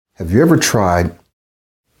Have you ever tried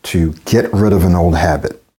to get rid of an old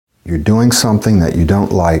habit? You're doing something that you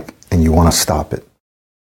don't like and you want to stop it.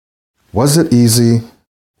 Was it easy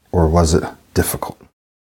or was it difficult?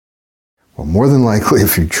 Well, more than likely,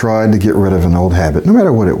 if you tried to get rid of an old habit, no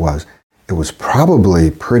matter what it was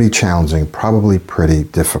probably pretty challenging, probably pretty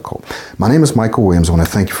difficult. My name is Michael Williams. I want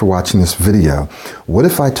to thank you for watching this video. What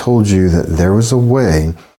if I told you that there was a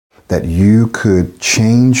way that you could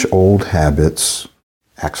change old habits?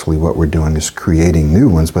 Actually, what we're doing is creating new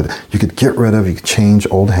ones, but you could get rid of, you could change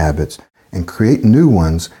old habits and create new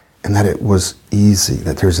ones, and that it was easy,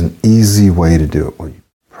 that there's an easy way to do it. Well, you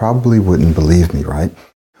probably wouldn't believe me, right?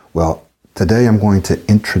 Well, today I'm going to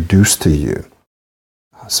introduce to you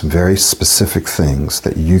some very specific things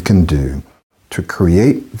that you can do to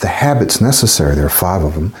create the habits necessary. There are 5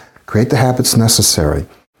 of them. Create the habits necessary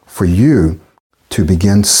for you to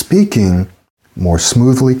begin speaking more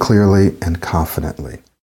smoothly, clearly, and confidently.